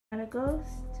Not a ghost.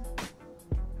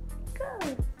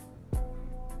 Ghost.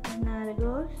 Not a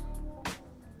ghost.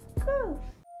 Ghost.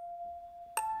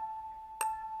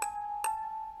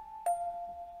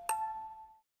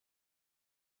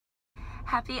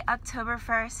 Happy October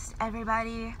 1st,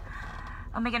 everybody.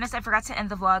 Oh my goodness, I forgot to end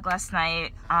the vlog last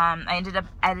night. I ended up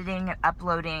editing and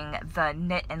uploading the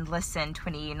Knit and Listen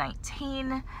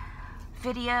 2019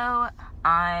 video.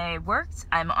 I worked.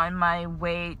 I'm on my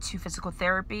way to physical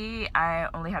therapy. I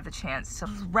only have the chance to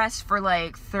rest for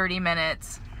like 30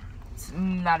 minutes. It's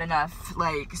not enough,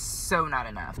 like so not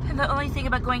enough. And the only thing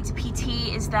about going to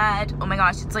PT is that, oh my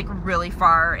gosh, it's like really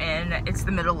far and it's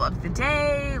the middle of the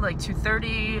day, like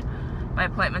 2:30. My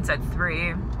appointment's at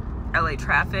 3. LA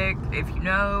traffic, if you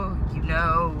know, you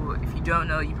know. If you don't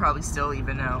know, you probably still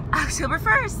even know. October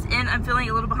 1st, and I'm feeling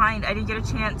a little behind. I didn't get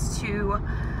a chance to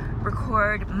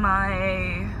record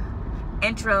my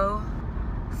intro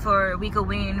for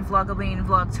WEEK-O-WEEN, Vlogoween,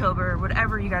 Vlogtober,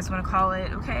 whatever you guys want to call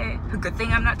it, okay? Good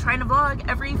thing I'm not trying to vlog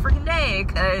every freaking day,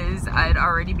 because I'd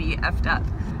already be effed up.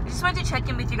 I just wanted to check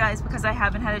in with you guys because I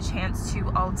haven't had a chance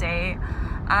to all day.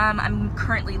 I'm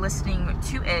currently listening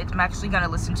to it. I'm actually gonna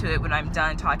listen to it when I'm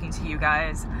done talking to you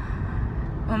guys.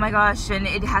 Oh my gosh, and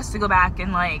it has to go back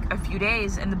in like a few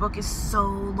days, and the book is so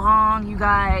long, you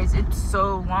guys. It's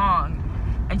so long.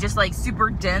 And just like super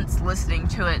dense listening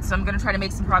to it. So I'm gonna try to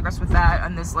make some progress with that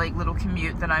on this like little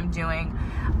commute that I'm doing.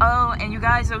 Oh, and you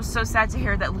guys, I was so sad to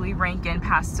hear that Louis Rankin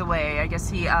passed away. I guess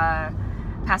he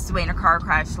passed away in a car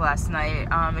crash last night.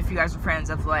 If you guys are friends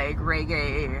of like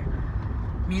reggae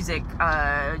music,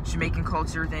 Jamaican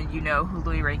culture, then you know who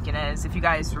Louis Rankin is. If you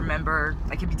guys remember,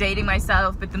 I could be dating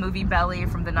myself, but the movie Belly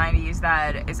from the 90s,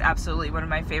 that is absolutely one of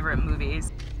my favorite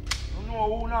movies. You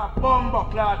know who not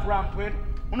bumbuckler rampant?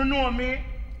 You know me?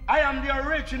 I am the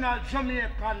original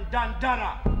Jamaican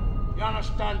dandana. You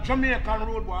understand? Jamaican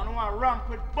road boy. I don't want to ramp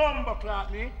with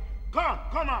bumbuckler me.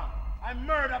 Come on. I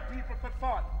murder people for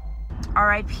fun.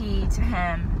 R.I.P. to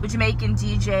him. A Jamaican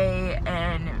DJ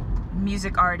and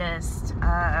music artist.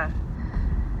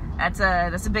 That's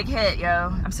a big hit,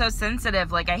 yo. I'm so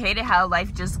sensitive. Like, I hate it how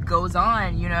life just goes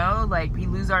on, you know? Like, we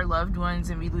lose our loved ones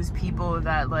and we lose people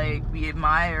that like we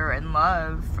admire and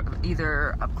love,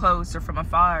 either up close or from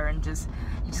afar, and you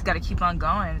just gotta keep on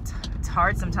going. It's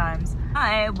hard sometimes.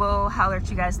 I will holler at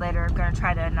you guys later. I'm gonna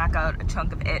try to knock out a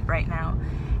chunk of it right now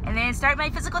and then start my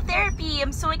physical therapy.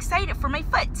 I'm so excited for my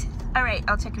foot. All right,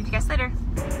 I'll check with you guys later.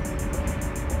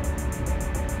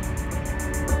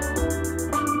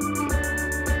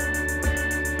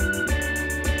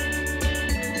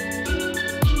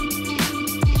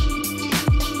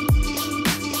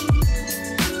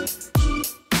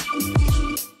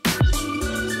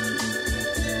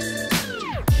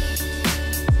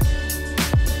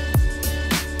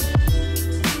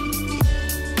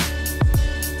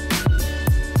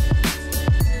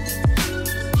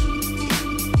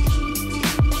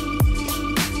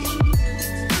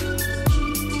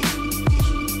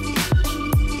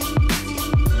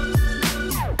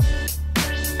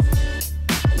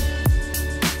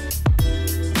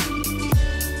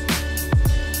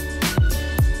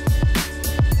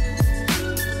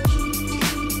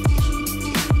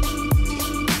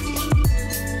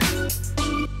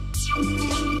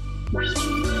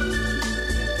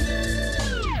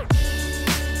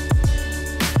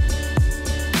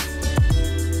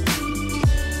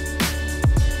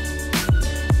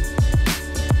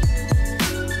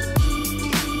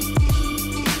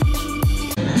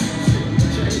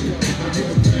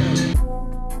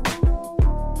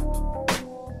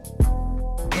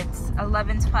 It's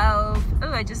 11:12.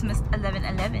 Oh, I just missed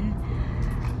 11:11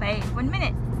 by 1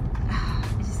 minute.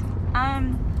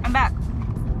 I'm back.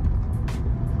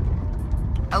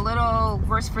 A little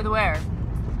worse for the wear.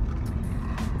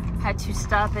 Had to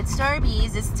stop at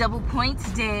Starbucks. It's double points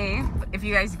day. If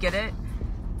you guys get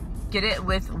it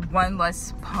with 1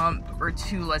 less pump or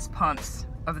 2 less pumps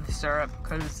of the syrup,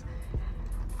 because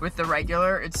with the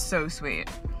regular, it's so sweet.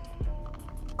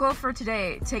 Goal for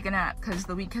today, take a nap, because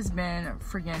the week has been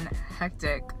friggin'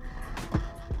 hectic.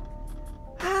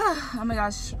 Oh my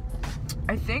gosh.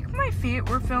 I think my feet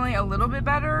were feeling a little bit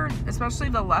better, especially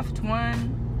the left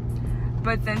one.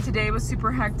 But then today was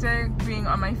super hectic being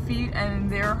on my feet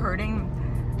and they're hurting.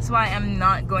 That's why I'm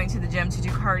not going to the gym to do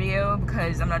cardio,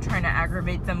 because I'm not trying to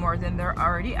aggravate them more than they're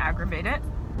already aggravated.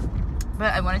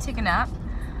 But I want to take a nap.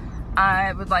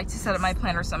 I would like to set up my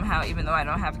planner somehow, even though I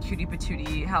don't have cutie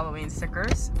patootie Halloween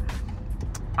stickers.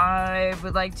 I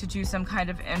would like to do some kind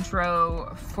of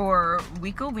intro for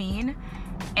WEEK-O-WEEN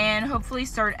and hopefully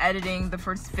start editing the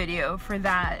first video for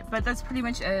that. But that's pretty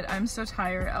much it. I'm so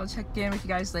tired. I'll check in with you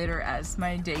guys later as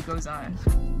my day goes on.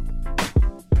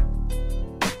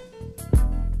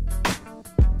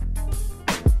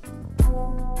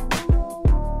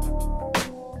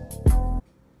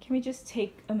 me just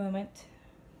take a moment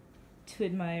to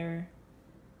admire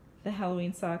the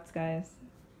Halloween socks, guys.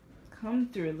 Come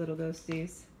through, little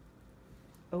ghosties.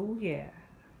 Oh yeah.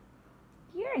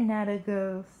 You're not a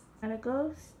ghost. Not a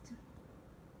ghost?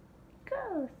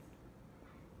 Ghost.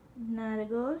 Not a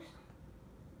ghost?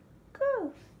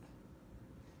 Ghost.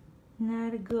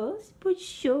 Not a ghost, but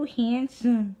so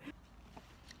handsome.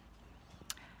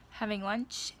 Having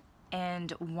lunch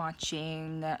and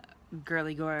watching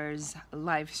Girly Gore's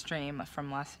live stream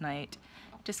from last night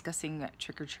discussing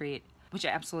Trick or Treat, which I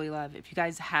absolutely love. If you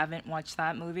guys haven't watched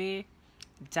that movie,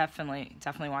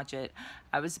 definitely watch it.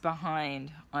 I was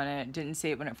behind on it, didn't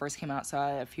see it when it first came out,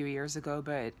 saw it a few years ago,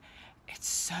 but it's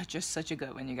such a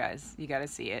good one, you guys. You gotta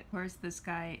see it. Of course, this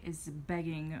guy is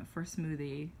begging for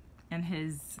smoothie, and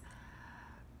his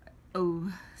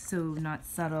oh so not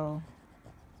subtle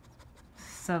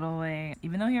way,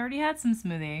 even though he already had some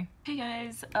smoothie. Hey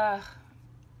guys,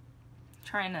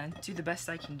 trying to do the best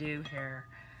I can do here.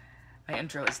 My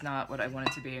intro is not what I want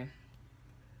it to be.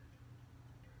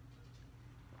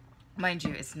 Mind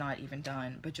you, it's not even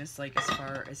done, but just like as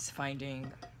far as finding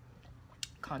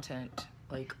content,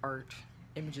 like art,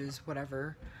 images,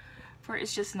 whatever, for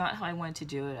it's just not how I wanted to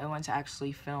do it. I want to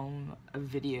actually film a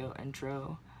video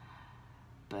intro,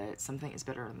 but something is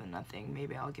better than nothing.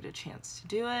 Maybe I'll get a chance to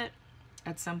do it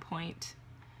at some point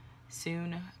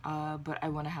soon, but I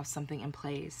want to have something in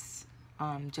place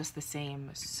just the same.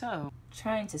 So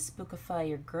trying to spookify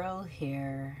your girl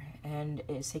here, and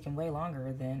it's taken way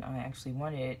longer than I actually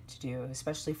wanted it to do,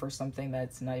 especially for something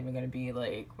that's not even going to be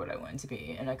like what I want it to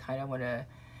be. And I kind of want to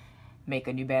make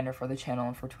a new banner for the channel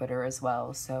and for Twitter as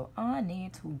well, so I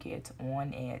need to get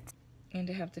on it. And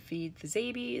I have to feed the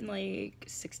Zaby in like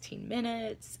 16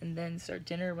 minutes and then start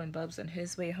dinner when Bub's on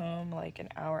his way home like an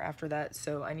hour after that.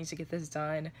 So I need to get this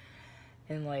done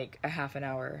in like a half an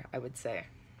hour, I would say,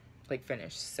 like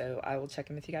finished. So I will check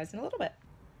in with you guys in a little bit.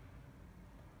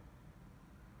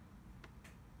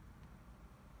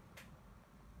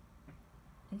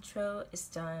 Intro is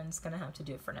done. It's gonna have to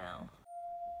do it for now.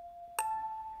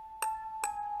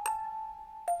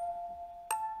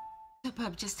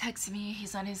 Bub just texted me,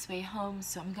 he's on his way home,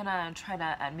 so I'm gonna try to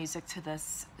add music to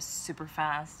this super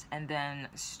fast and then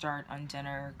start on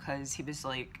dinner, because he was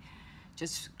like,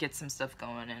 just get some stuff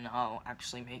going and I'll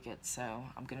actually make it. So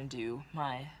I'm gonna do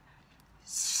my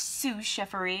sous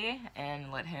chefery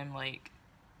and let him like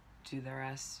do the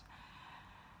rest.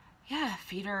 Yeah,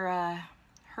 feet are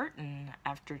hurting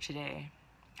after today.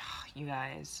 You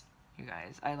guys,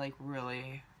 I like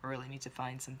really need to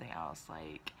find something else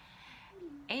like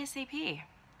ASAP.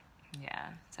 Yeah,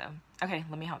 so okay,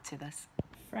 let me hop to this.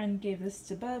 Friend gave this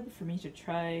to Bub for me to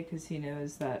try because he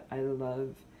knows that I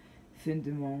love Fin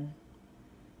de Monde,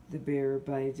 the beer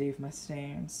by Dave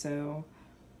Mustaine. So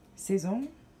saison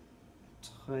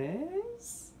 13.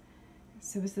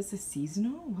 So is this a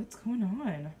seasonal? What's going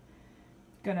on?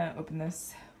 Gonna open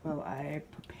this while I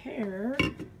prepare.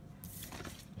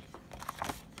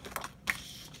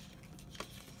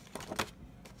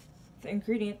 The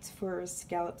ingredients for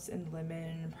scallops and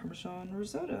lemon parmesan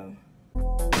risotto.